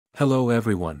Hello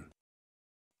everyone.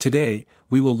 Today,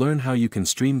 we will learn how you can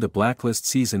stream the Blacklist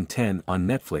Season 10 on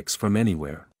Netflix from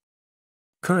anywhere.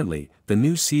 Currently, the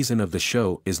new season of the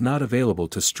show is not available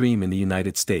to stream in the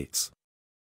United States.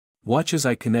 Watch as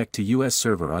I connect to US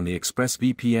server on the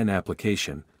ExpressVPN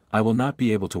application. I will not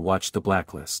be able to watch the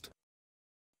Blacklist.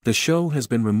 The show has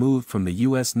been removed from the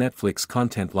US Netflix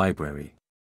content library.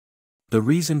 The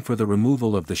reason for the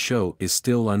removal of the show is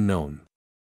still unknown.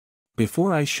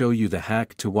 Before I show you the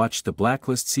hack to watch the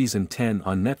Blacklist Season 10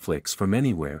 on Netflix from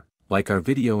anywhere, like our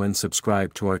video and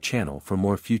subscribe to our channel for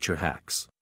more future hacks.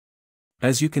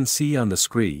 As you can see on the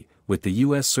screen, with the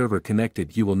US server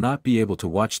connected you will not be able to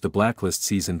watch the Blacklist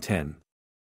Season 10.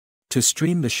 To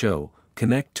stream the show,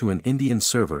 connect to an Indian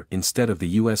server instead of the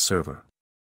US server.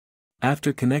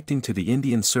 After connecting to the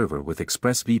Indian server with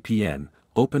ExpressVPN,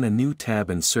 open a new tab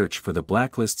and search for the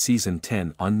Blacklist Season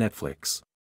 10 on Netflix.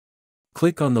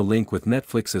 Click on the link with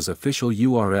Netflix's official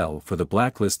URL for the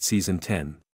Blacklist Season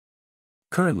 10.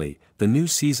 Currently, the new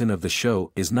season of the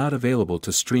show is not available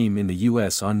to stream in the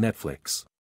US on Netflix.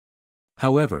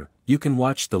 However, you can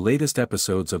watch the latest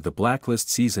episodes of the Blacklist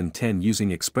Season 10 using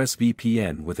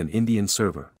ExpressVPN with an Indian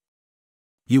server.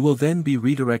 You will then be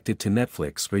redirected to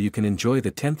Netflix where you can enjoy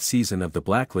the 10th season of the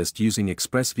Blacklist using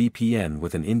ExpressVPN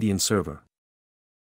with an Indian server.